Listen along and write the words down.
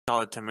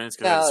solid 10 minutes.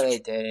 No, they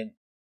didn't.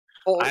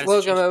 I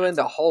Welcome in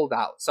the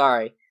holdout.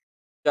 Sorry.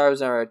 I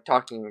was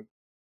talking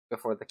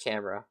before the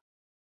camera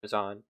was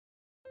on.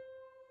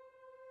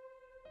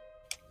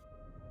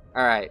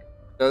 Alright.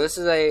 So this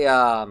is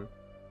a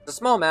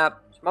small map.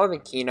 Smaller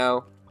than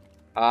Kino.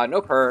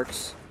 No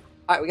perks.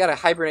 We gotta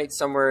hibernate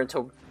somewhere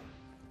until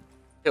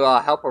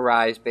to help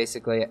arise,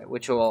 basically,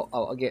 which will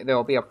there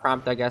will be a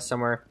prompt, I guess,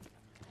 somewhere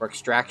for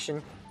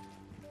extraction.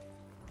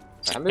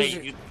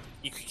 Hey,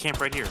 you can camp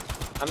right here.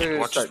 I'm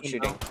gonna start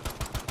shooting.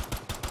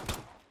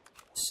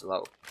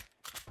 Slow.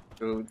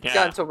 Dude, you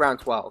got until round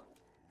 12.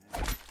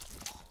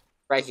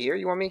 Right here,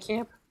 you want me to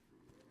camp?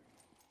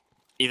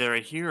 Either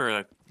right here or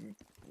like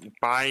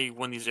by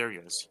one of these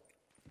areas.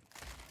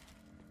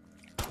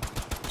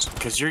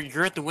 Because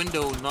you're at the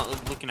window, not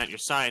looking at your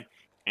side,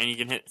 and you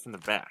can hit from the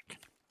back.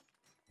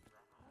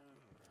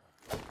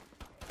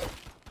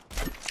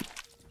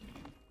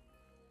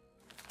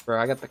 Bro,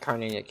 I got the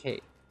Carnania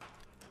Cape.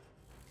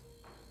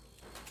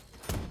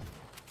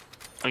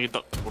 Oh, you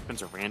thought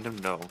weapons are random?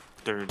 No,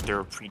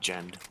 they're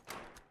pre-gen.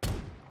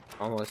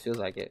 Almost feels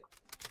like it.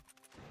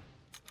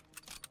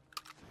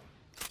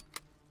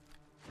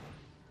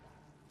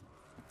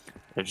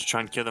 They're just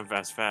trying to kill them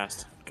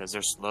fast, because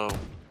they're slow.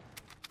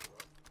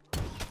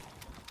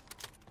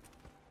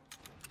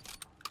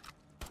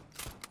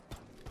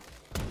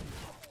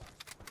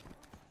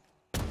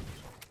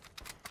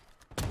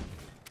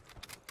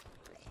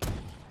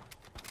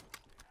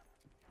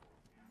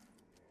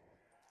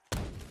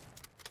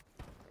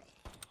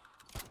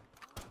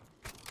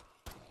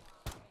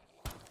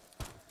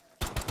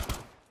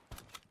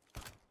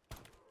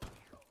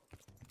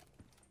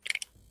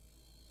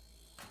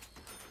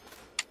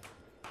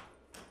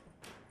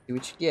 See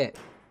what you get.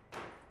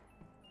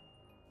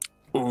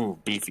 Ooh,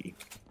 beefy.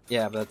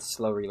 Yeah, but that's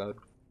slow reload.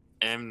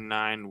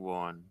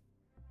 M91.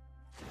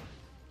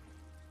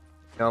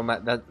 No,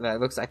 that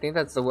looks. I think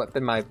that's the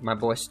weapon my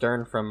boy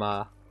Stern from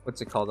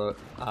what's it called?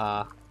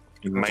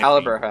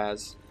 Caliber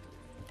has.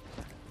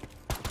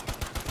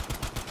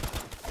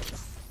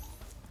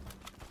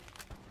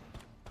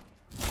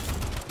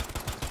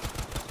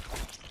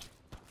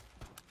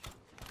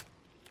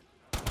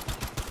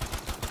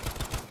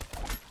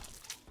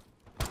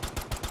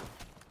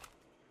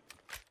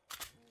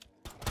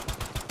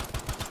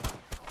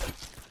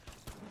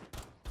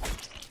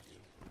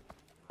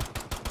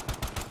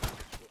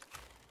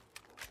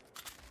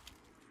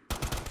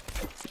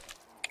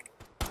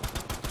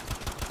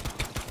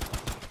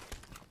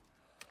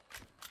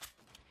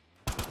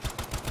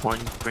 One,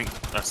 bring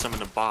summon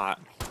the bot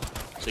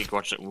so you can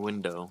watch that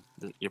window,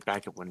 your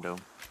backup window.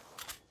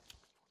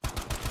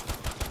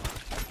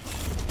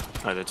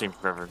 Oh, they're taking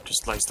forever.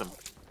 Just slice them.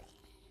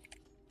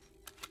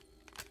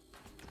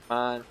 Come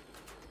on.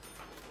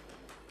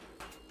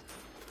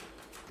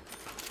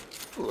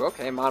 Ooh,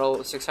 okay,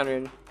 model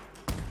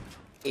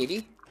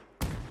 680.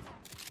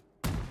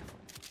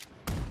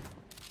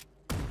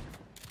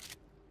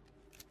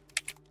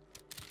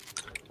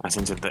 I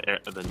sent it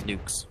the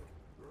nukes.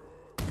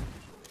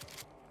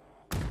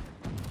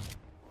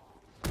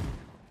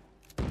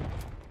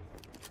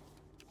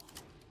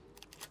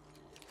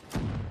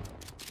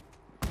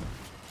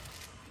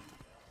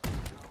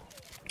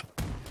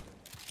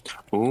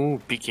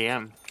 Ooh,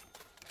 BKM.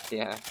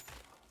 Yeah.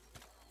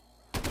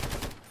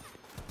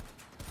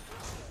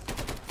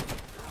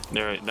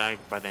 They're back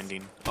by the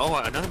ending. Oh,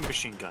 another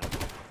machine gun.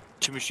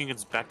 2 machine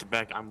guns back to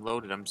back. I'm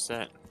loaded. I'm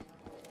set.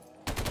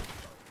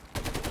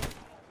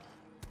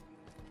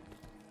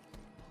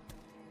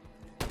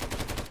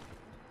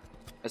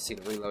 Let's see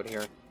the reload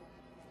here.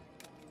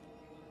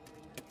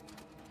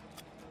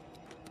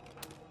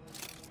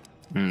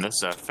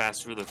 That's a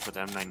fast reload for the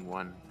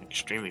M91.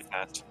 Extremely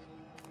fast.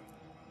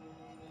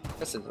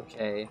 This is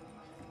okay.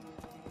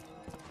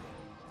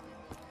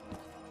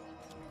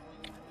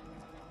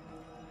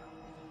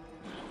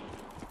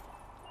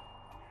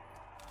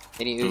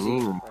 Any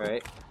Uzi?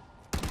 Alright.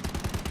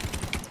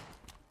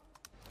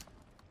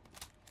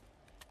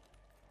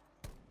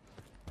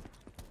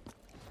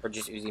 Or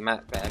just Uzi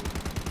mat bag.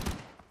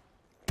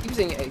 He's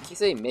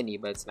saying mini,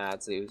 but it's not,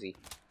 it's the Uzi.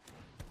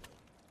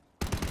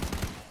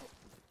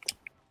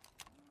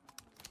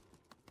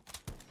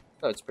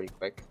 Oh, it's pretty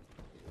quick.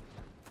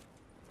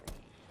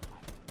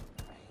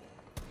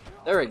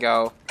 There we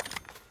go.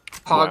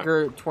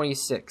 Pogger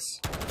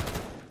 26.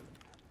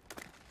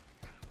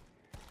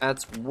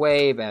 That's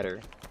way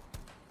better.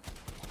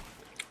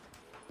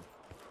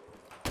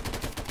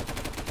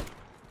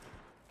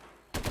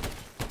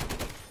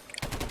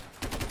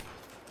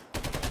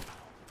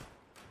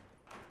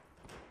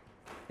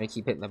 I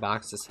keep hitting the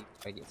box to see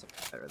if I get something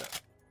better though.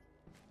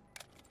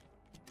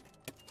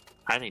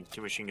 I think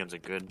 2 machine guns are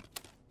good.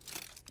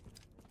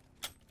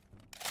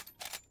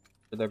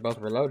 They're both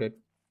reloaded.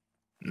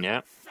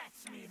 Yeah.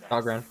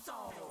 Dog run.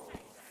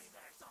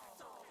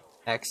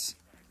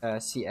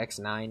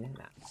 CX9.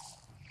 Nah.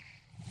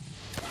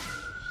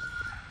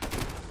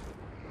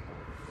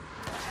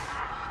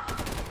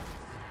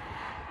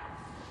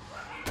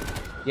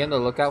 Be on the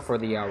lookout for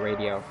the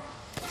radio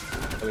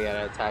that we had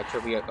to attach.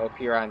 It'll be up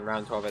here on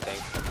round 12, I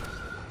think.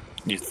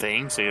 You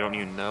think? So you don't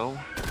even know?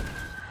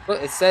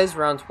 Well, it says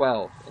round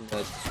 12 in the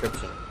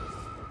description.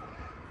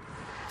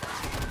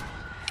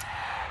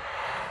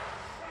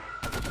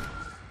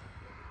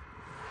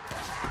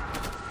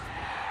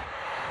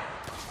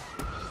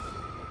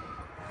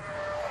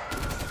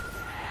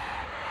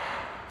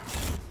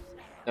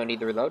 No need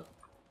to reload.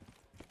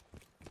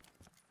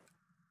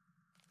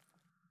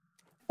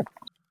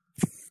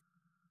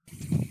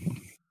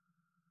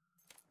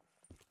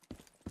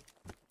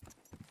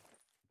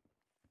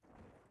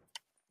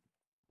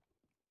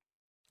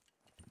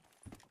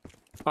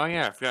 Oh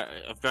yeah, I forgot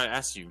to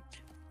ask you.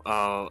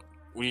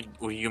 What you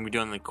gonna be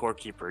doing the core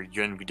keeper?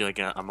 You gonna be doing like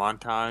a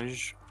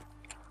montage?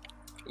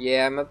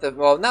 Yeah, I'm at the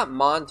well, not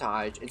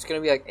montage. It's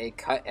gonna be like a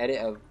cut edit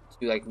of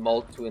to like to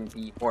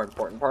the more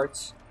important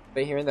parts.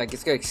 Right here and there, like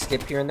it's gonna like,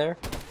 skip here and there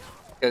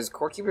because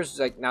core keepers is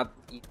like not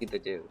easy to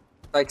do.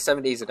 It's like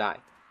 7 days to die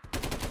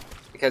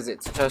because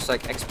it's just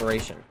like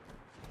exploration.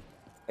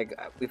 Like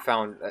we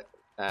found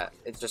that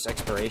it's just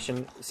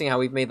exploration. Seeing how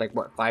we've made like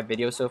what 5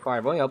 videos so far.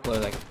 I've only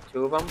uploaded like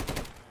 2 of them,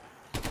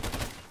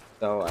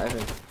 so I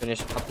haven't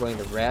finished uploading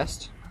the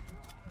rest.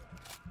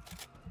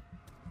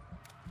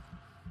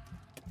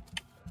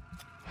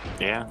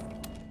 Yeah.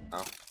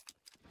 Oh.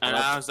 And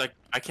I was like,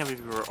 I can't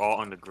believe we were all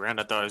underground.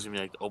 I thought it was gonna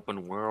be like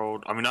open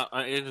world. I mean,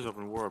 it is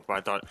open world, but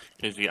I thought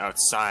it would be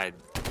outside.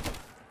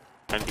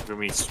 I didn't think we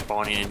were gonna be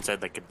spawning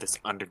inside like this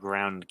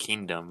underground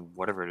kingdom,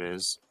 whatever it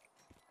is.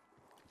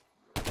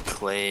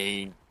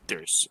 Clay,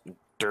 there's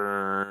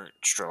dirt,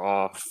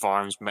 straw,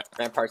 farms.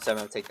 Rampart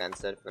 7, I'll take that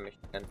instead of the machine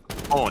gun.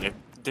 Oh, and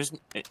there's,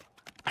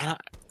 I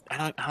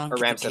don't Or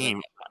get Ram the 7.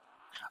 game.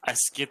 I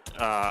skipped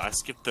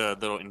the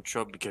little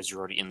intro because you're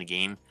already in the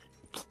game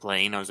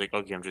playing. I was like,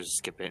 okay, I'm just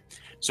skip it.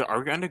 So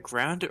are we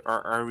underground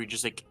or are we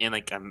just like in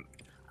like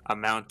a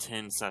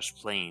mountain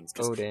 / plains?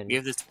 Because we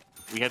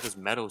have this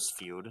meadows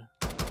field.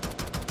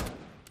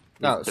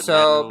 No,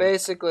 so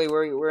basically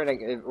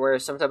we're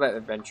some type of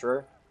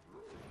adventurer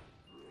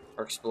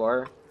or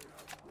explorer.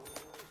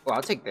 Well,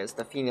 I'll take this,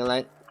 the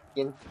Phenyl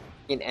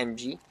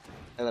MG,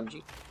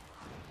 LMG.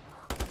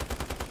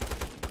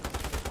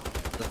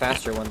 The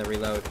faster one to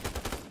reload.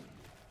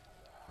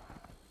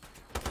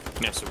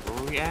 Yeah, so where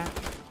are we at?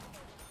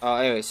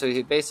 Anyway, so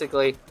you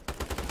basically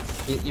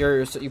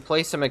you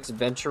play some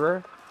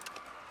adventurer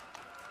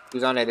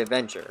who's on an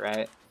adventure,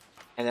 right?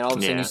 And then all of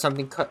a sudden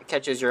something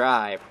catches your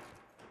eye,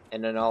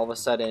 and then all of a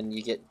sudden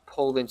you get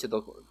pulled into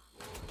the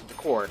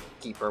core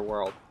keeper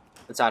world.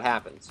 That's how it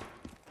happens.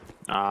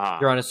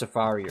 You're on a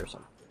safari or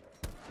something.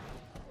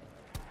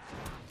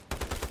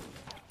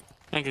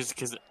 Yeah,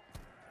 because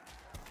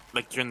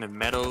like you're in the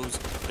meadows,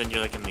 then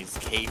you're like in these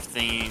cave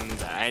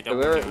things.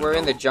 We're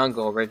in the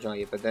jungle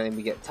originally, but then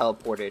we get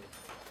teleported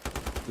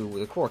to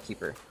the core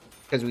keeper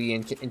because we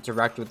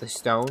interact with the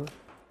stone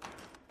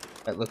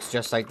that looks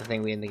just like the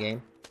thing we in the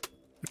game.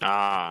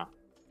 Ah. Oh.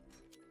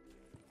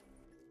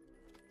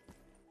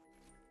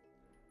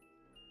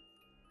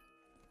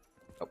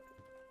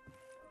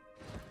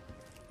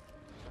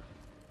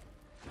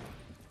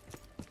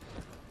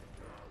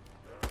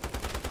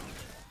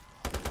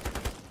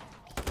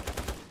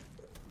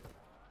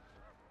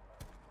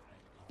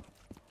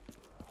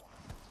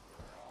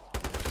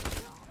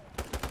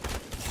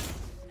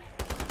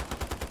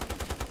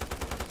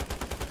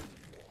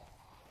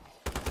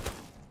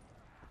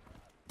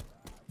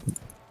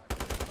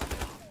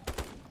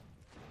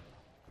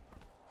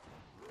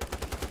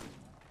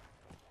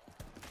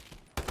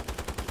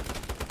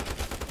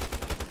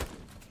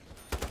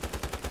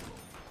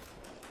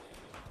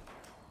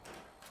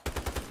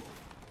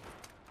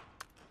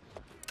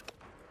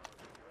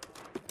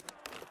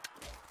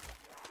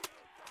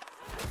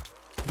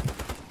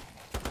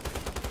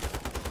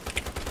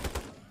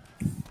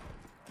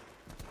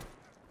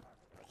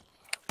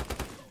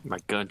 My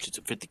gun shoots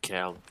a 50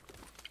 cal.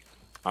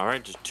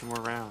 Alright, just 2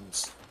 more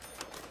rounds.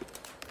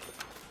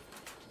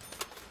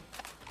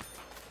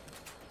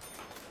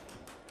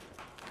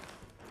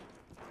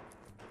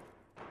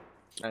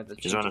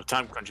 He's on a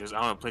time crunch.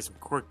 I want to play some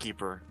Core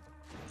Keeper.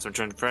 So I'm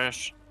trying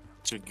fresh,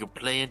 so we can go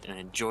play it and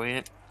enjoy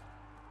it.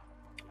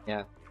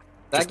 Yeah.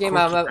 That game,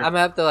 I'm gonna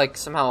have to like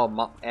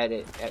somehow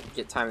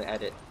get time to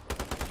edit.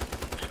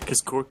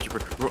 Because Core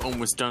Keeper, we're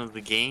almost done with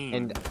the game.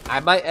 And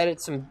I might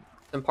edit some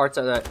parts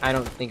that I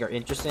don't think are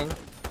interesting.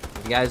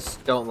 If you guys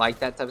don't like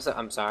that type of stuff,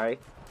 I'm sorry.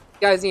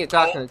 You guys need to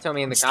talk and tell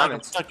me in the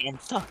comments. I'm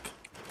stuck.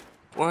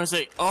 Where is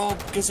it? Oh,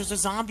 because there's a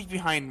zombie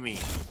behind me.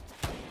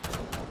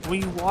 What are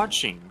you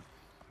watching?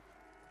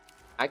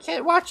 I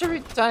can't watch every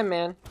time,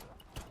 man.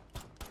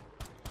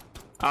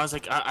 I was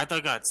like, I thought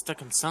I got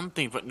stuck in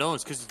something, but no,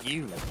 it's because of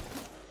you.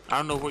 I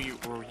don't know where you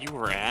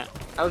were at.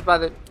 I was by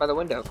the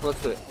window,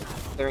 close to it,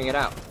 clearing it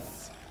out.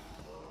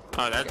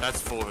 Oh, that's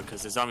full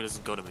because the zombie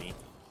doesn't go to me.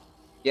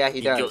 Yeah,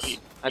 he does.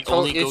 I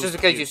told you, it's just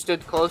because you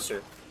stood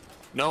closer.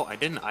 No, I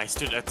didn't. I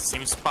stood at the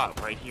same spot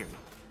right here.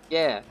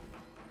 Yeah.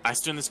 I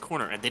stood in this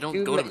corner, and they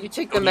don't go to me. You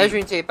take the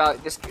measuring tape out.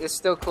 It's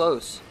still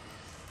close.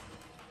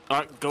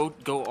 Alright, go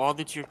all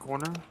the way to your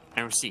corner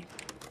and receive,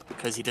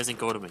 because he doesn't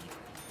go to me.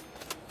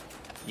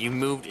 You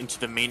moved into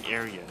the main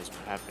area is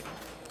what happened.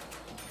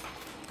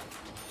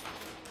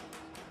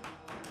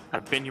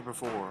 I've been here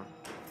before.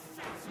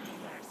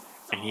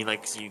 And he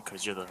likes you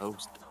because you're the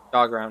host.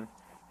 Dog round.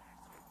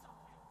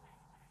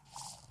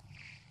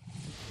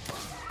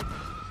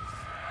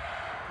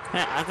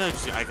 Yeah, I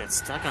thought I got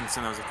stuck on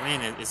something. I was like,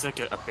 man, is there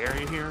like a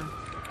barrier here?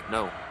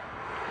 No,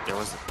 there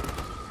wasn't.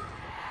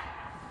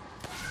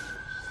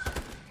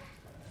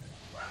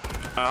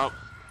 Oh,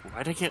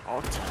 why did I get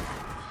alt tab?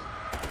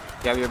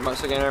 You have your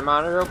secondary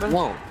monitor open?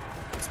 Whoa,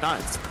 it's not.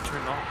 It's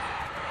turned off.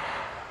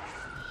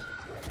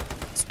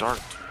 It's dark.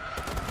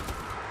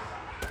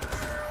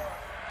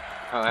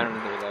 Oh, I don't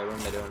need to reload. What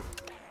am I doing?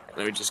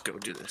 Let me just go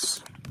do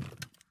this.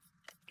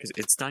 Because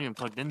it's not even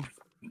plugged in.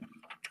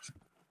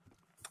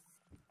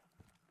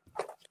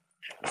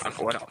 I don't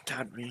know what alt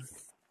tab mean.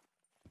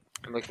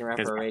 I'm looking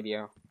around for a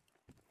radio.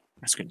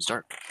 My screen's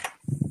dark.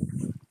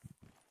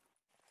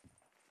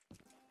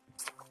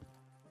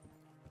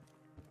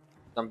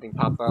 Something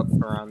pop up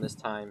around this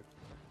time.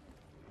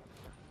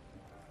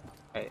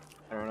 Hey,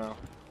 I don't know.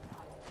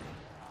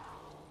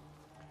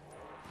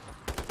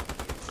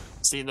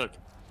 See, look.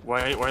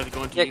 Why are they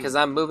going to Yeah, you? because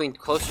I'm moving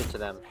closer to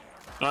them.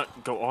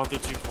 Go all the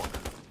way to your corner.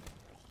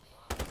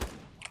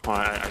 Oh,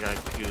 I gotta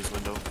view this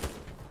window.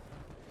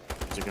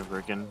 Is it gonna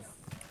break in?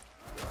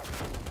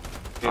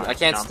 Dude, I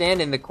can't stand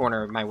in the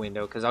corner of my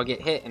window because I'll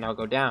get hit and I'll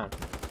go down.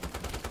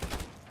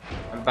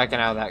 I'm backing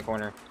out of that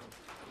corner.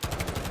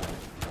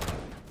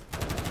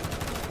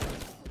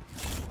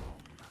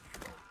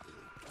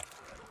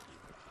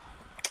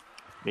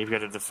 Maybe you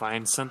gotta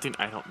define something?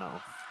 I don't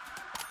know.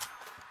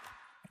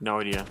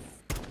 No idea.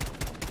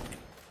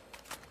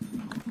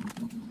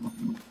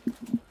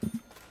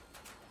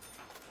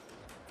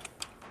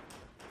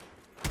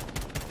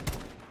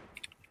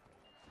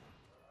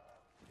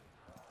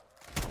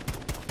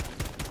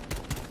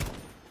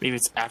 Maybe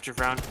it's after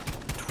round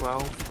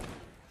 12?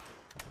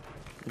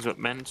 Is what it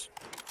meant?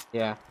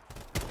 Yeah.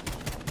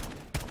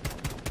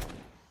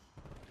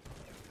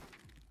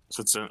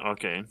 So it's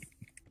okay.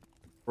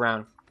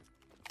 Round.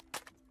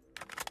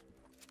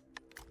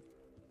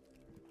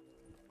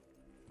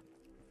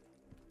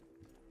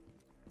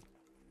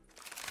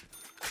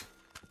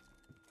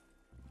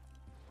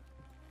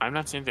 I'm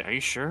not saying that. Are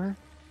you sure?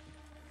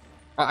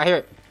 Oh, I hear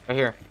it. Right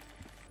here.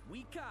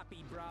 We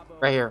copy, Bravo.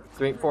 Right here.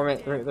 3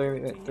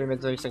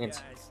 minutes, 30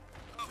 seconds.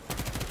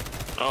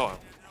 Oh.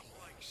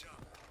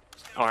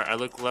 Alright, I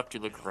look left, you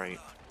look right.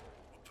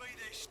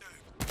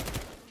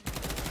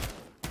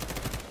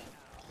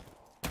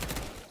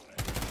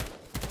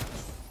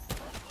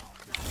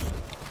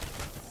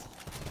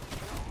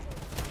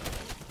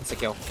 It's a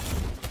kill.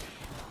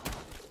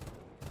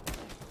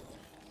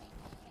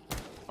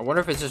 I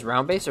wonder if it's just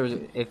round based or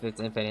if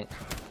it's infinite.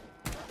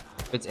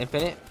 If it's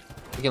infinite,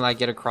 we can like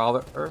get a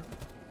crawler.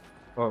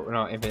 Oh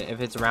no, infinite. If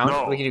it's round,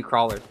 No. we can do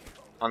crawler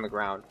on the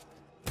ground.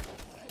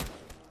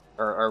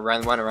 Or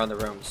run one around the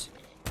rooms.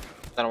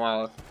 I don't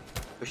want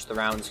to push the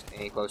rounds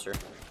any closer.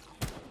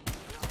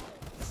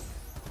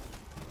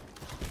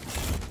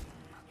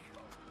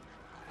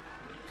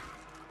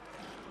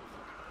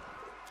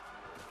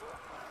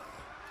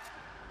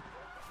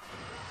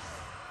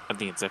 I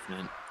think it's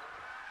definite.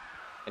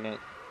 Infinite.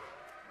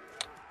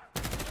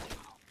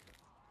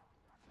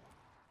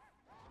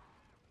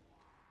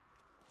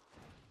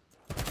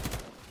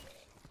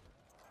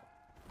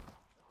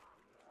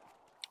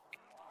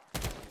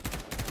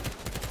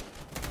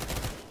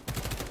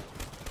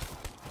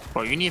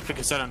 Well, you need to pick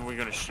a side on where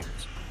you're gonna shoot.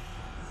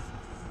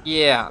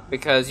 Yeah,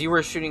 because you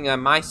were shooting on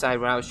my side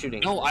when I was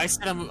shooting. No, I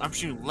said I'm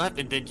shooting left,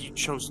 and then you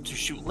chose to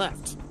shoot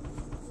left.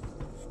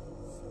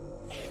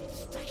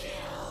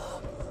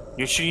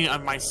 You're shooting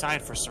on my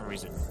side for some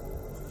reason.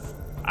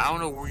 I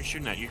don't know where you're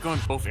shooting at. You're going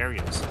both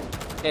areas.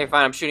 Okay,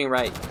 fine. I'm shooting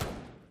right.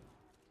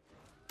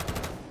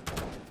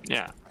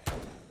 Yeah.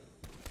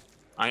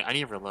 I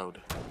need to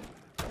reload.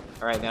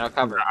 All right, then I'll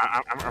cover.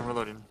 I'm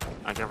reloading.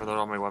 I can reload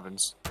all my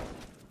weapons.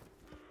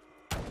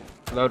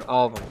 Load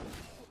all of them.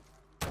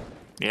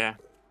 Yeah.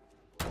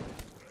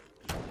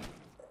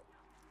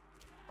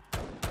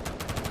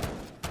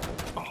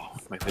 Oh,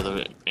 my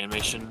reload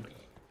animation.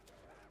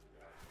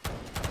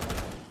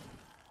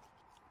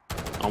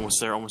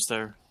 Almost there, almost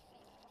there.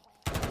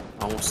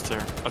 Almost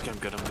there. Okay, I'm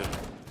good, I'm good.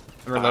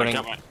 I'm reloading.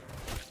 I got my...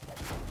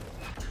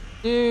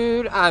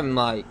 Dude, I'm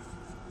like,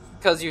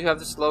 because you have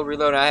the slow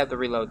reload, I have the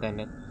reload then.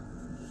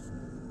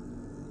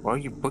 Why are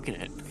you booking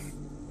it?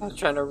 I was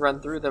trying to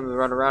run through them and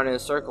run around in a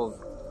circle.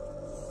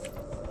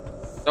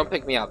 Don't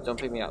pick me up. Don't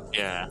pick me up.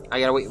 Yeah. I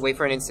gotta wait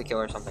for an insta kill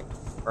or something,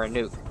 or a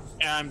nuke.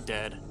 Yeah, I'm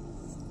dead.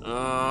 Oh,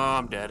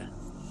 I'm dead.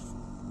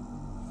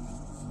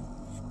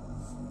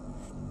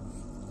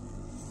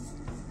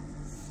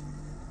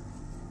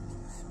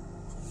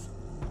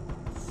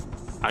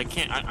 I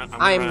can't.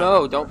 I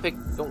know.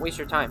 Don't waste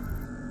your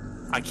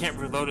time. I can't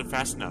reload it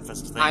fast enough.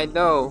 That's the thing. I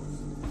know,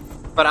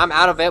 but I'm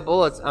out of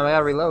bullets. I'm out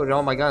of reload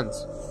all my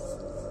guns.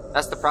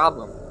 That's the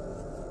problem.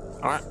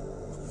 All right,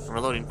 I'm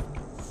reloading,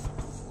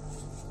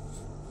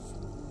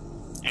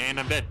 and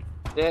I'm dead.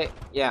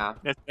 Yeah.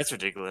 That's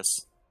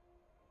ridiculous.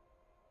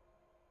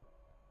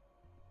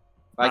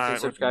 Like and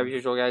Alright, we're subscribe done. as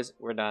usual, guys.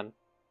 We're done.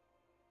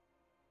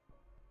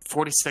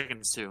 40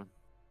 seconds too.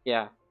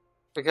 Yeah,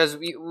 because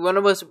one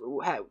of us.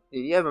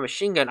 You have a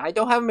machine gun. I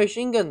don't have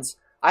machine guns.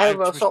 I have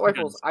two assault machine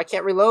rifles. guns. I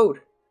can't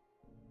reload.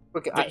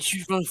 Look, But you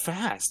shoot really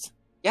fast.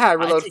 yeah, I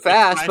reload take, like,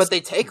 fast, 5 but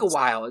they take a seconds.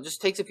 while. It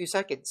just takes a few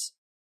seconds.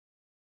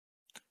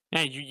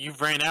 Yeah, you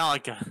ran out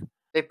like a.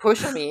 They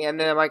push me, and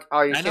then I'm like, "Oh,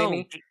 are you I kidding know.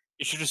 me?"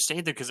 You should have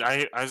stayed there because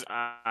I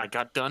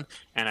got done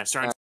and I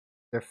started.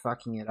 They're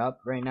fucking it up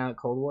right now at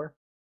Cold War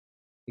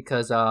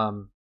because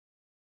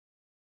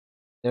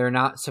they're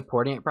not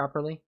supporting it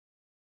properly.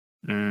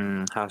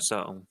 How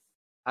so?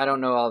 I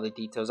don't know all the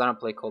details. I don't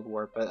play Cold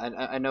War, but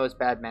I know it's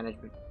bad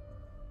management.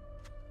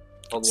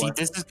 Cold See, War.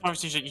 this is a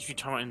conversation you should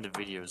talk about in the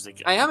videos.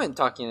 Like, I am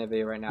talking in the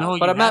video right now, No,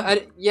 but you I'm not.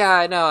 haven't. Yeah,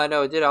 I know. I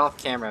did it off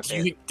camera.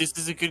 A bit. this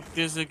is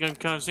a good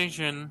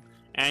conversation,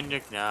 and you're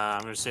like, nah,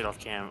 I'm gonna say it off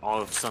cam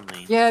all of a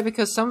sudden. Yeah,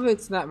 because some of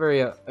it's not very.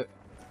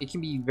 It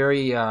can be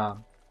very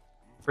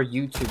for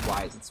YouTube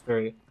wise. It's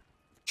very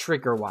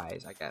trigger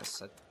wise, I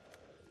guess.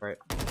 Right.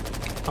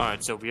 All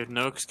right, so we have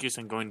no excuse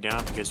on going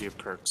down because we have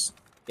perks.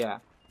 Yeah.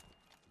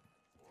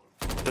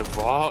 The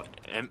raw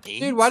M8.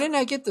 Dude, why didn't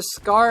I get the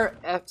Scar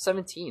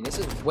F17? This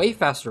is way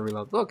faster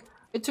reload. Look,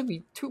 it took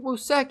me 2 more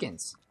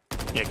seconds.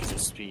 Yeah, because of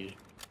speed.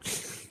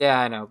 Yeah,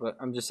 I know, but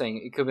I'm just saying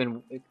it could have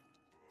been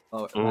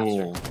lower,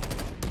 faster.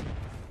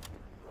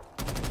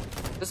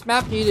 This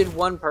map needed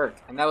 1 perk,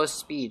 and that was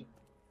speed.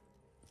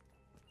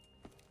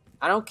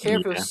 I don't care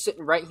if it Yeah. was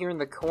sitting right here in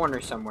the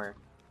corner somewhere.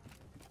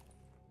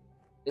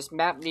 This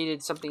map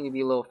needed something to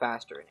be a little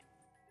faster.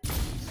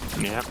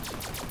 Yep.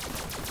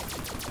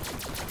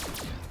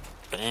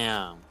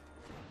 Bam.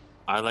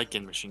 I like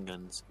getting machine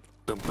guns.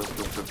 Boom, boom,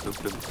 boom, boom, boom,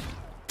 boom.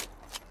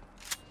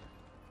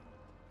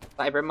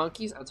 Cyber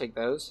monkeys, I'll take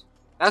those.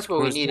 That's what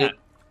Where's we needed.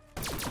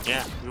 that?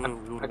 Yeah,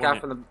 we I got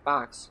from the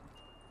box.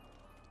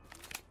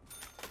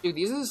 Dude,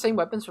 these are the same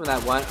weapons from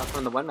that one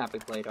from the one map we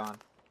played on.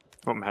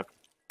 What map?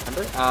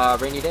 Remember?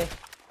 Rainy Day.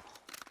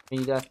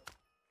 Rainy Death.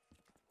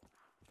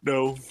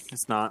 No,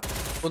 it's not.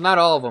 Well, not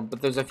all of them,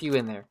 but there's a few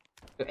in there.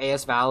 The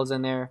AS Val's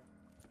in there.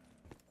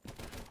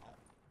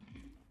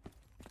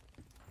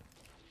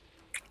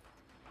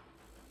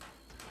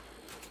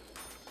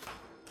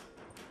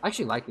 I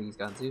actually like these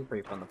guns. These are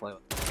pretty fun to play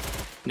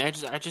with.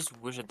 I just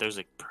wish that there's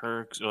like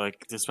perks or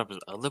like this map is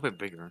a little bit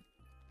bigger.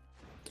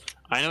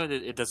 I know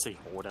that it does say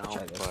Try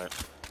holdout, this. but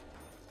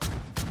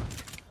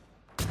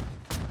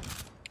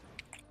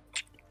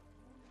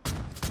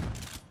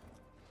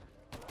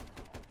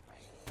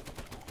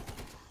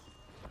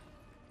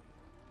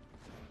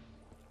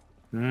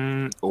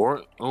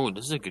or oh,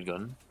 this is a good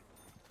gun.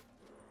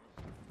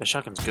 The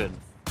shotgun's good.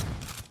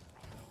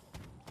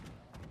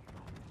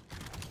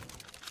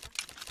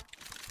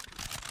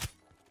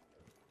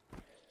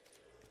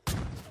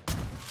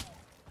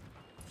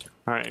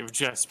 Alright, we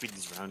just gotta speed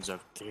these rounds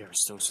up. They are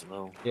so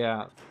slow.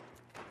 Yeah.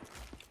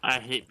 I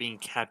hate being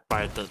capped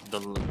by the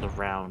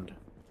round.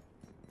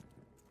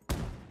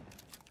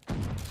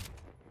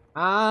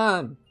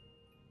 On.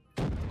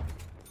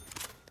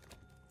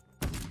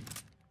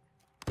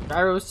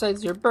 Gyro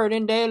says you're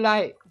burning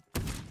daylight.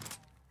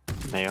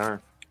 They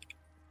are.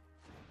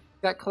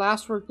 Got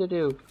classwork to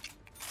do.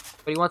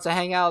 But he wants to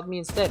hang out with me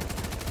instead.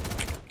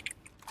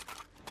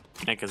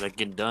 Yeah, because I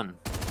get done.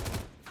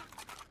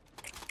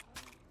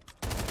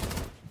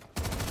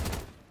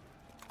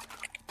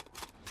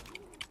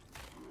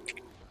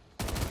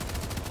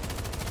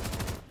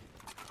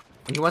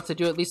 And he wants to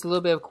do at least a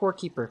little bit of Core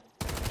Keeper.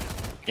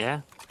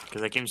 Yeah,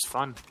 because that game's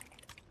fun.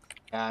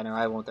 Yeah, I know.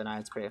 I won't deny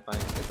it's pretty funny.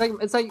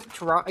 It's like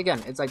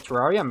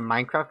Terraria and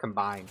Minecraft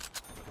combined.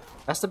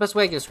 That's the best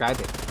way to describe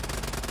it.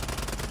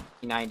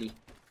 90.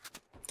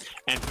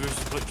 And we were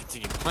supposed to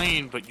continue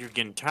playing, but you're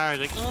getting tired.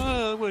 Like,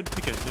 oh, I would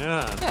take a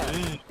nap.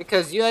 Yeah,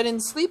 because I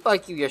didn't sleep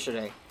like you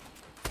yesterday.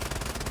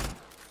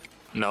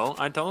 No,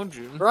 I told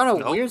you. We're on a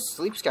Nope. weird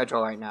sleep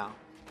schedule right now.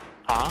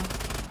 Huh?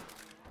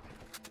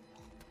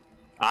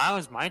 I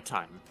was my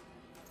time.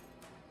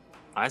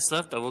 I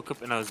slept, I woke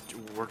up, and I was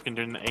working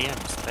during the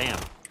AMs. Bam.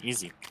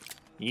 Easy.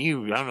 I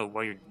don't know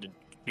why you're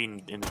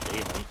being in the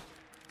daylight.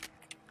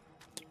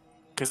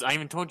 Because I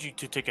even told you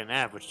to take a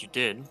nap, which you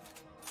did.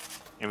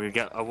 And we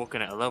got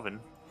awoken at 11.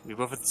 We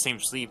both had the same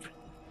sleep.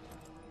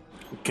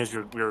 Because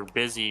we were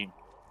busy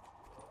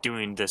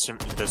doing the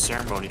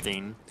ceremony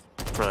thing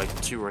for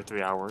like 2 or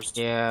 3 hours.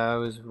 Yeah, I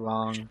was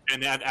wrong.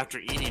 And after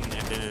eating, and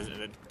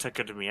then it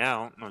took me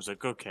out, and I was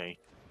like, okay,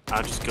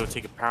 I'll just go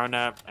take a power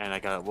nap, and I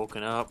got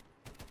woken up.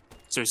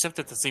 So we slept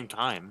at the same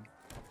time.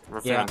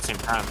 Roughly Yeah. at the same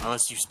time,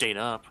 unless you stayed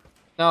up.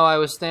 No, I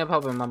was staying up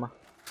helping Mama.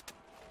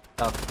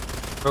 Up.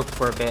 Broke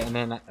for a bit, and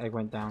then I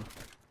went down.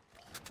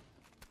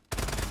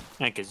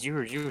 Yeah, because you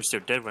were so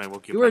dead when I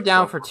woke you up. You were at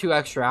down 12. for 2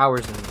 extra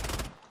hours than me.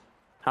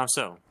 How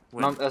so?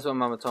 When? Mom, that's what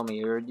Mama told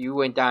me. You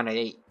went down at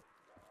 8.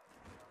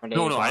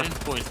 No, I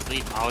didn't go to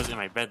sleep. I was in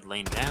my bed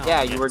laying down.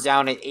 Yeah, you were Yes.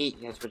 down at 8.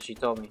 That's what she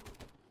told me.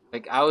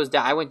 Like I was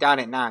down. I went down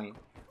at 9.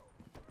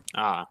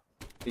 Ah.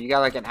 So you got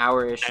like an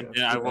hour-ish. And of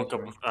then I sleep woke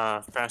extra.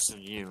 up faster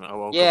than you. I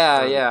woke up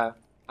Yeah, early. yeah.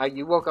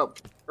 You woke up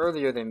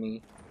earlier than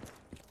me.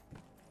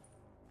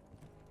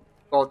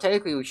 Well,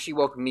 technically, she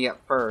woke me up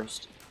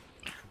first.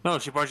 No,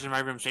 she barged into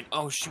my room saying,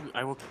 "Oh shoot,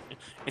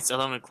 it's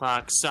 11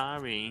 o'clock.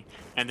 Sorry."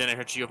 And then I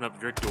heard she open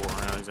up your door,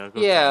 and I was like,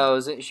 okay. Yeah,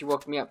 she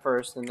woke me up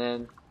first, and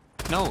then...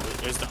 No,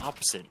 it was the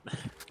opposite.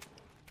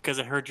 Because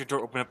I heard your door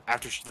open up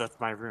after she left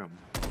my room.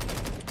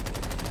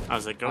 I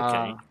was like,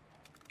 okay.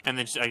 And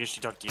then I guess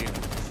she talked to you.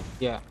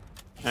 Yeah.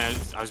 And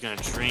I was gonna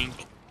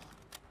drink.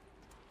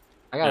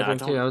 I got a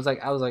drink too. I was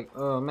like,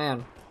 oh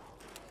man.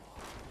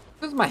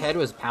 Because my head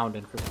was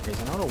pounding for some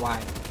reason. I don't know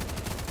why.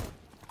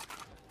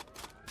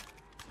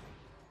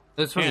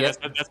 It was from I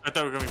thought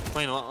we were gonna be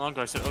playing a lot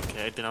longer. I said,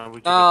 okay, then I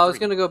would. No, I was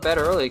gonna go bed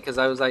early because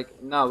I was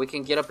like, no, we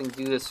can get up and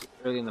do this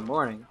early in the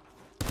morning.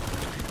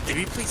 Did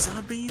we play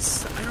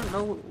zombies? I don't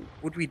know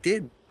what we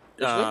did.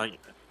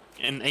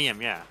 In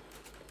AM, yeah.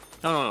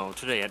 No,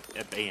 today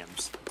at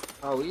AMs.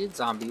 Oh, we did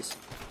zombies.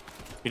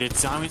 We did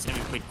zombies and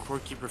we played Core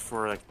Keeper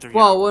for like 3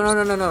 hours.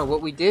 Well, no.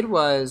 What we did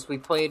was we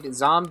played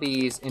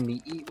zombies in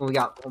the when we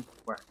got home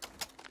from work,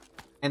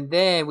 and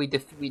then we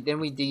did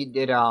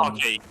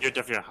Okay, you're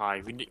definitely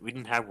high. We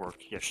didn't have work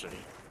yesterday.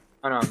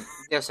 Oh no,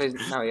 yesterday's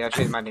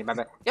Monday. My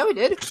bad. Yeah, we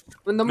did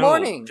in the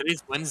morning.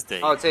 Today's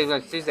Wednesday. Oh,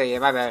 today's Tuesday. Yeah,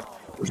 my bad.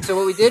 So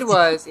what we did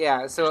was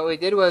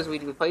we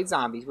played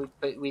zombies.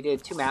 We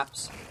did 2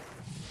 maps.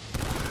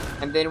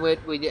 And then we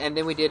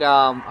did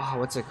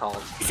what's it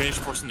called? We finished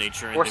Force of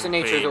Nature. Force of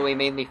Nature is what we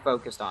mainly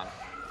focused on.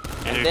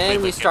 And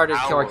then we started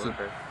Core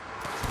Keeper.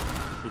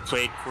 We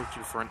played Core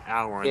Keeper for an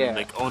hour, and then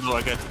like, oh no,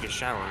 I gotta take a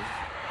shower.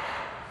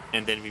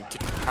 And then we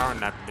took a power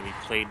nap, and then we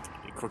played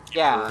Core Keeper.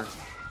 Yeah.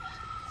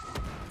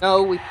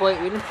 No, we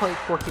didn't play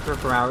Core Keeper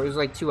for an hour. It was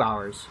like 2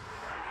 hours.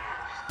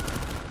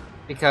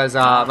 Because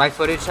my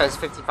footage has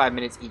 55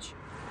 minutes each.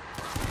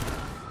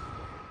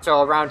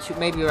 So around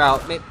maybe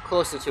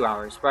close to 2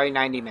 hours, probably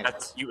 90 minutes.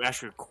 That's you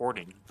actually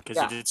recording because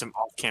you did some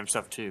off-cam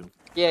stuff too.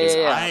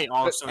 Yeah. I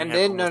also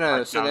then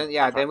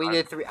we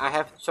did 3. I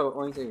have 2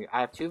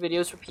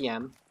 videos for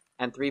PM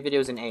and 3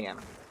 videos in AM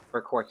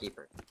for Core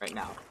Keeper right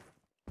now.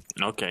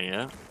 Okay,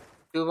 yeah.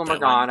 2 of them are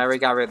gone. I already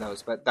got rid of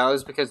those, but that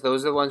was because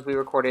those are the ones we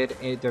recorded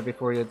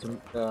before we did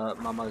the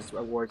Mama's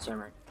award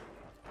ceremony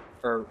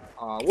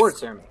award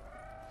ceremony.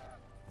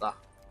 Blah.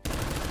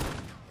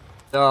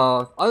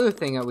 The other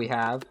thing that we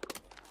have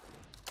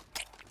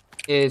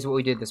is what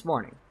we did this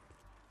morning,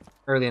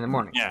 early in the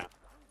morning. Yeah.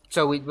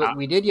 So what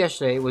we did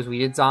yesterday was we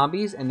did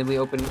zombies, and then we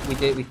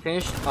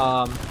finished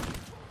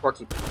Core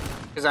Keeper,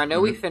 because I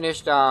know we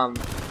finished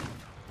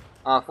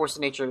Force of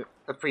Nature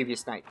the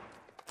previous night.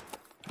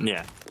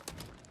 Yeah.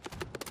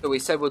 So we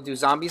said we'll do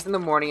zombies in the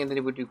morning, and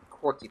then we'll do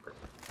Core Keeper.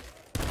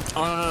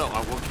 Oh no!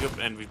 I woke you up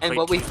and we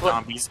played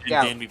zombies, and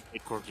then we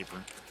played Core Keeper.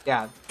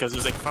 Yeah. Because it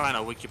was like, fine,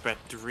 I'll wake you up at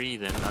 3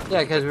 then.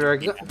 Yeah, because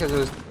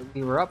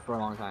we were up for a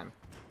long time.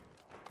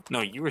 No,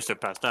 you were still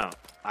passed out.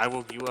 I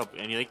woke you up,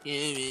 and you're like,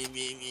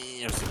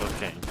 I was like,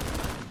 okay.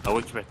 I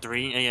woke you up at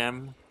 3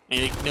 a.m., and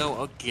you're like, no,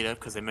 I'll get up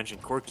because I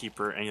mentioned Core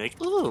Keeper, and you're like,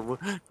 oh,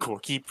 Core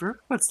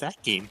Keeper? What's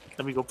that game?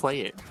 Let me go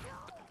play it.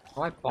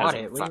 Oh, I bought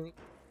it. What do you mean?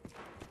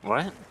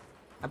 What?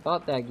 I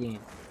bought that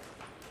game.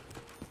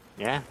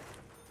 Yeah.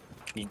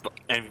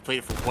 And we played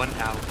it for 1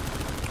 hour.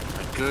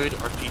 A good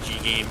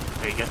RPG game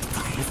that you got to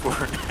play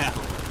for an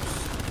hour.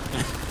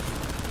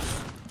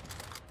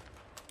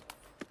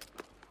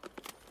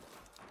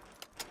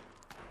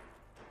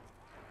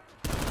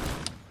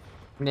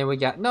 And then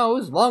it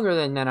was longer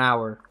than an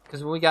hour.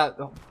 Because when we got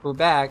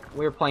back,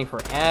 we were playing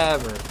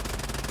forever.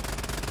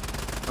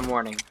 In the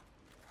morning.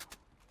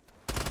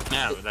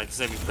 Yeah, like I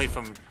said, we played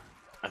from,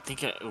 I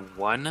think,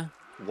 1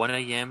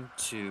 a.m.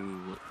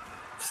 to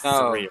 3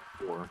 or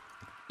 4.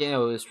 Yeah, it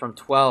was from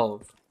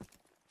 12.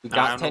 We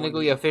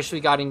technically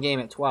officially got in game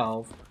at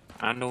 12.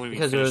 I don't know when we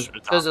because finished.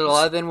 It was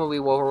 11 when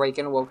we were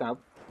woke up.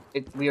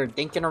 We were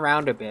dinking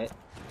around a bit.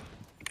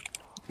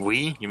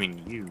 We? You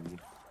mean you?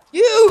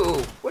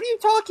 You! What are you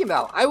talking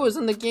about? I was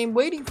in the game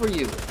waiting for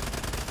you.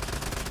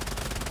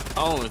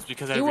 Oh, it's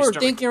because you were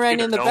dinking around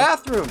in the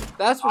bathroom.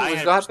 That's what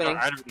was happening.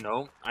 I don't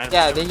know.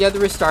 Yeah, then you had to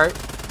restart.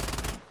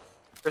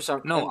 For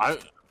some. No,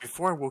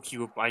 before I woke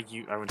you up, I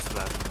went to the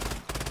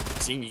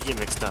bathroom. See, you get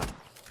mixed up.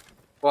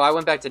 Well, I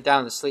went back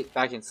in sleep,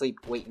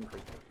 waiting for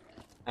you.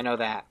 I know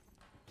that.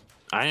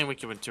 I didn't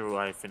wake you up until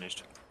I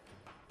finished.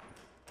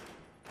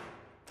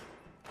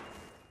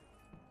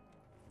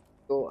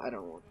 Oh, I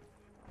don't know.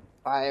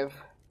 5.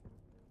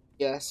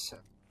 Yes.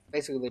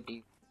 Basically the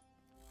D.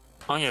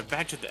 Oh yeah,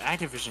 back to the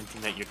Activision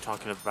thing that you're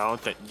talking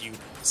about that you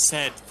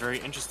said very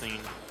interesting.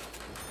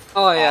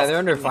 Oh yeah, they're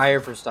under fire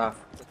for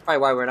stuff. That's probably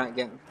why we're not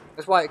getting.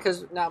 That's why,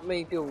 because not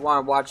many people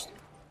want to watch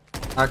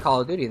our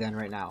Call of Duty then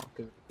right now.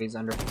 Because he's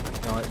under.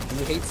 If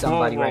you hate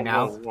somebody right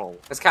now,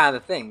 that's kind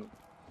of the thing.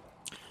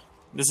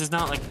 This is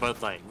not like Bud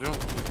Light.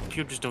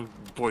 People just don't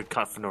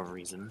boycott for no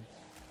reason.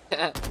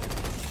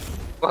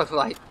 Bud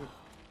Light.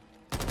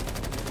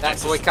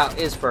 That boycott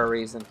is for a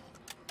reason.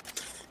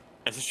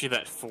 Especially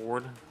that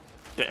Ford,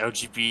 the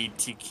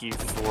LGBTQ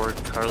Ford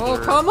color.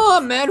 Oh come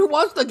on, man! Who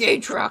wants the gay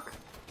truck?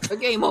 The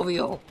gay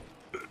mobile.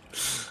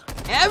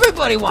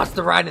 Everybody wants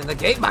to ride in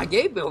my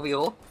gay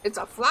mobile. It's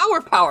a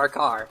flower power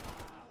car.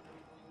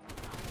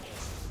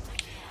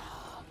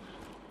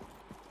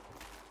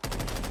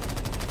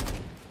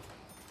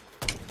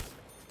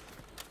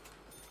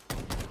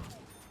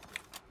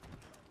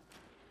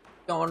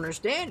 don't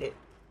understand it.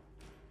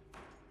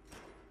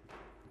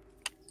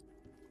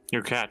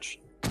 Your catch.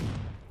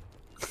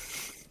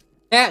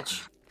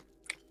 Catch.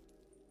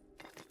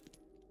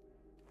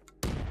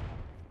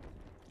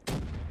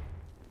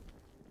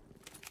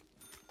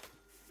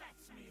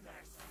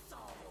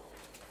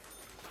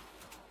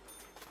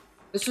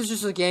 This is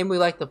just a game we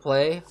like to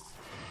play.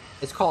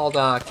 It's called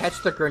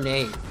Catch the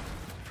Grenade.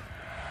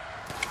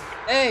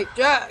 Hey,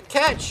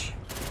 catch!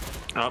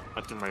 Oh,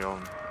 I threw my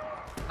own.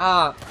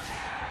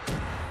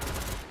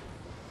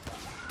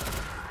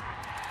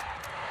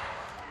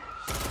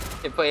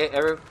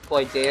 Ever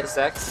play Deus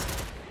Ex?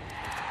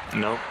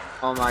 Nope.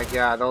 Oh my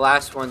god, the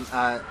last one,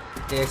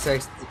 Deus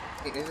Ex,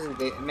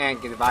 man,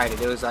 get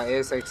divided. It was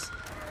Deus Ex,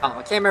 I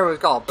can't remember what it was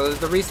called, but it was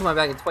the recent one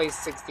back in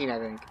 2016, I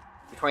think.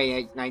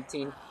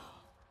 2019?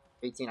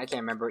 18, I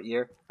can't remember what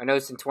year. I know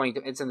it's in the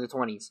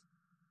 20s.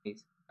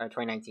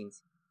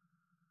 2019's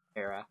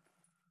era.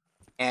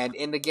 And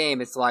in the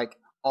game, it's like,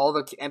 all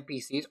the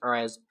NPCs are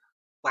as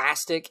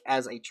plastic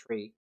as a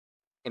tree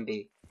can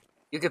be.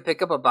 You could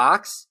pick up a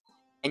box,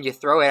 and you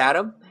throw it at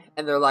them,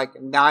 and they're like,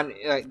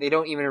 they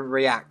don't even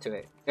react to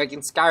it. Like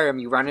in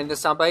Skyrim, you run into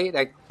somebody,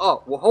 like,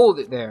 oh, we'll hold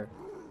it there.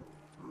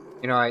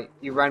 You know, like,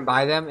 you run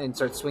by them and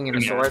start swinging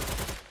a sword,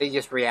 they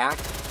just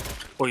react.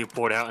 Or you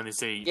pull it out and they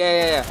say,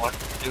 yeah. What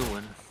are you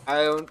doing?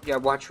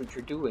 Watch what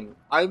you're doing.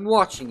 I'm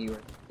watching you.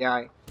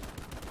 Yeah,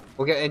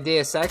 we'll get in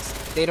Deus Ex,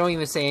 they don't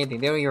even say anything,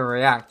 they don't even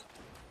react.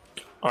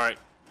 Alright,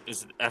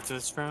 is it after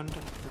this round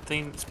the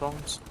thing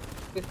spawns?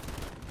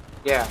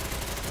 Yeah.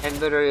 And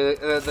literally,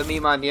 the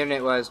meme on the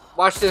internet was,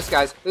 watch this,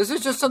 guys. This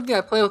is just something I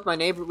play with my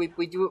neighbor. We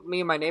do it, me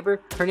and my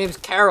neighbor. Her name's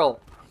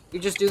Carol. We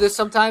just do this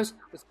sometimes.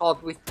 It's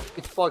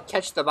called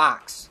Catch the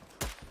Box.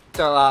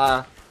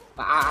 So,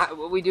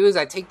 what we do is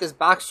I take this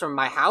box from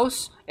my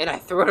house, and I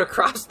throw it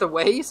across the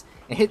ways,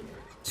 and hit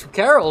to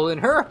Carol in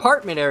her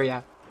apartment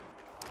area.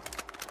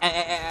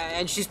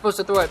 And she's supposed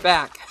to throw it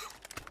back.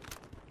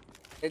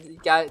 He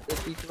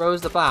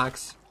throws the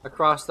box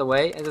across the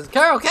way, and says,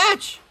 Carol,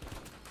 catch!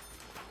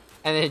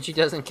 And then she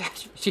doesn't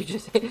catch it. She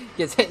just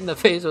gets hit in the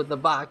face with the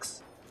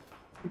box.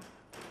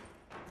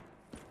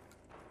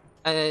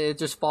 And then it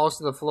just falls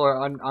to the floor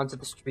onto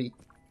the street.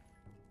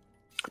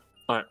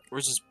 Alright,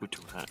 where's this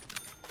Butu at?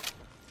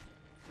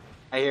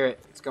 I hear it.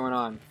 What's going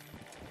on?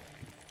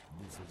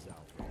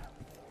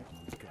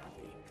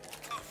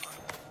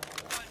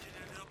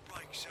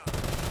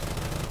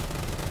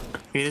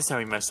 Hey, this is how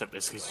we messed up,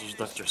 is because you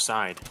left your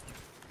side.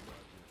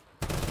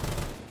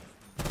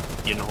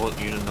 You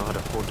didn't know how to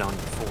hold down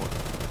before.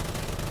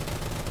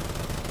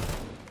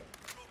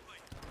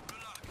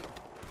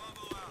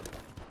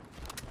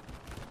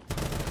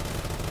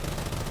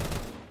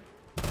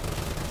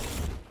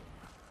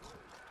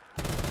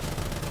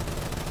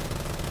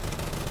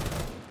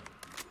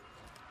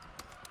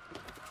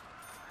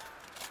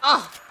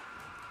 Ah!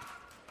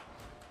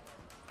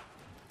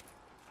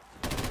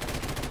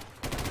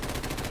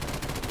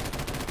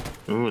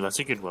 Ooh, that's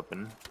a good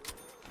weapon.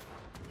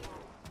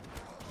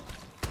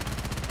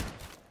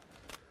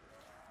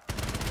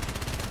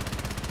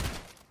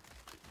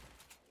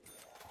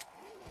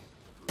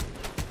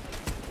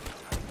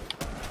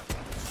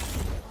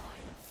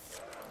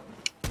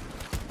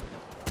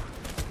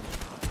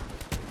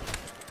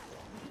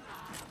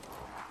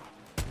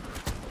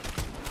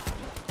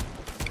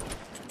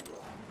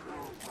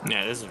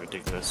 Yeah, this is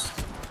ridiculous.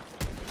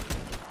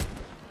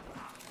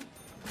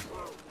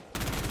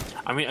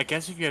 I mean, I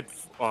guess if you had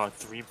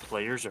 3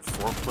 players or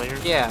 4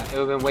 players... Yeah, it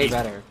would have been way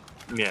better.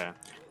 Yeah.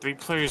 3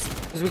 players...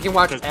 Because we can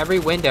watch every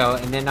window,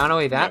 and then not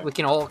only that, we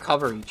can all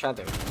cover each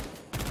other.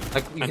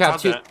 Like, you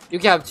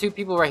can have 2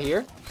 people right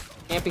here,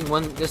 camping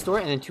this door,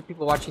 and then 2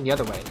 people watching the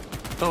other way.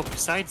 Oh,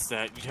 besides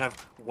that, you'd have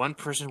 1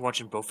 person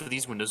watching both of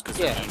these windows because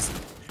they're easy.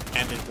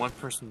 And then 1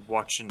 person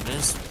watching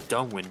this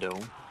dumb window,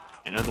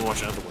 and another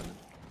watching the other one.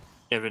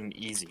 Even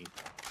easy.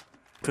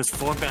 Because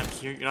falling back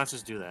here, you're not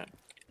supposed to do that.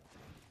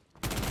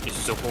 You're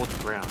supposed to hold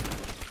the ground.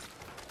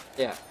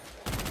 Yeah.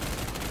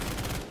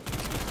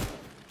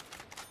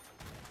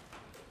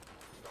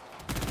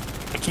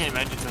 I can't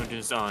imagine someone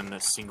doing this on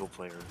a single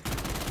player.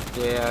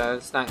 Yeah,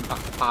 it's not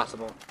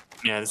possible.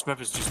 Yeah, this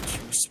map is just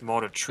too small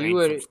to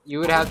train. You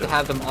would have to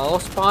have them all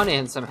spawn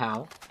in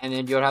somehow, and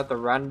then you would have to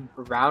run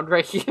around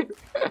right here,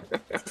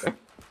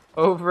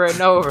 over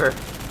and over,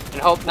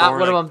 and hope not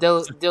one of them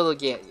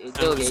delegate.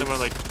 Someone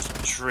like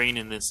train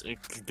in this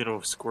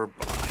little square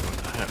box.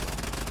 I don't know.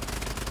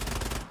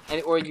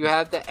 And or you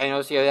have to, and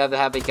also you have to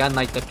have a gun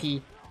like the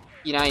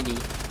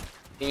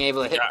P90, being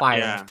able to hit fire.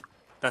 Yeah,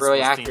 that's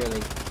really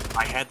accurately.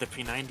 I had the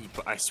P90,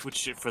 but I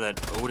switched it for that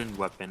Odin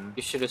weapon.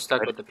 You should have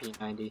stuck with the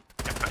P90.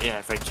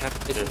 If I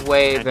kept it. It's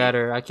way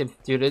better. I can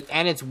do it,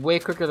 and it's way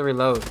quicker to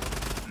reload.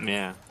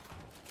 Yeah.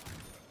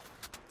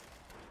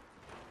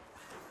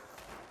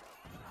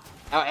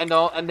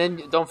 And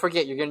then don't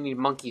forget, you're gonna need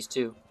monkeys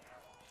too.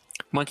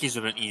 Monkeys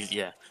have been easy,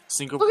 yeah.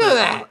 Single Look at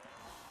that!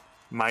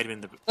 Might have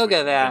been the. Look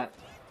at that!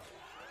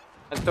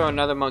 Let's throw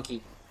another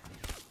monkey.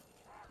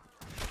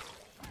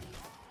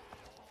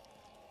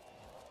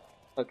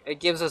 Look, it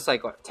gives us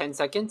like what, 10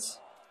 seconds?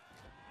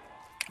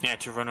 Yeah,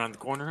 to run around the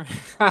corner.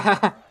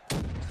 And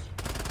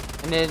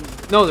then,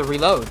 no, the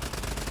reload.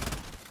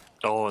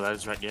 Oh,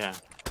 that's right. Yeah.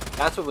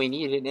 That's what we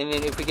needed. And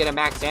then if we get a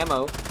max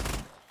ammo,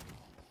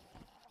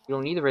 we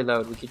don't need the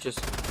reload. We could just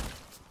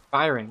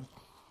firing.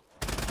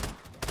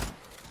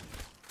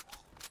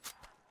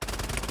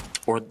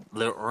 Or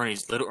little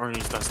Ernie's. Little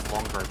Ernie's lasts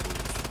longer, I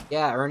believe.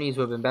 Yeah, Ernie's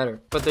would have been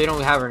better, but they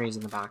don't have Ernie's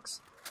in the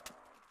box.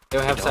 They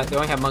don't have. They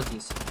only have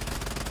monkeys.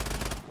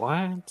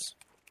 What?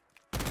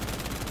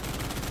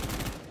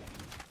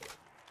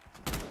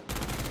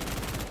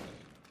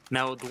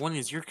 Now the one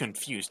is you're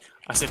confused.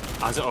 I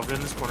was over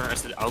in this corner. I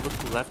said I'll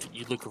look left,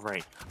 you look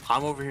right.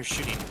 I'm over here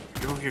shooting.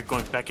 You're over here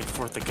going back and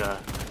forth like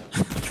a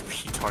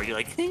retard. You're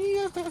like,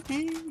 hey, I'm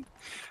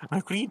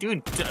like, what are you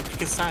doing?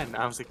 Pick a side.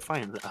 I was like,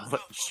 fine, I'll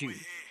let you shoot.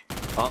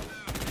 Oh.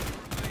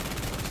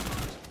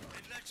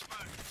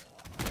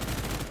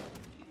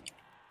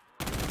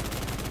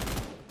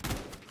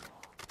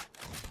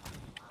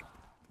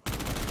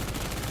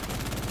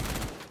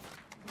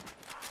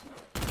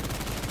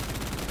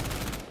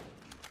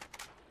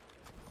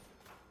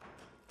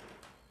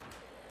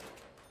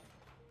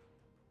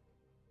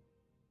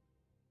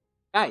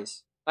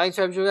 Nice. Like,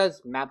 subscribe to you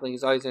guys. Map link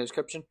is always in the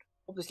description.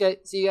 Hope to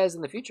see you guys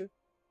in the future.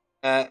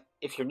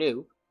 If you're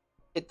new,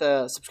 hit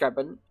the subscribe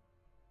button.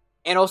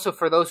 And also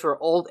for those who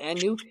are old and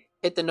new,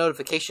 hit the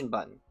notification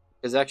button.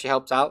 Because it actually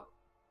helps out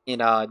in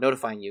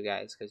notifying you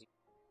guys. Because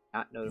you're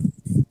not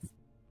notified.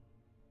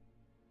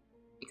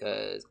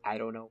 Because I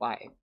don't know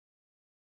why.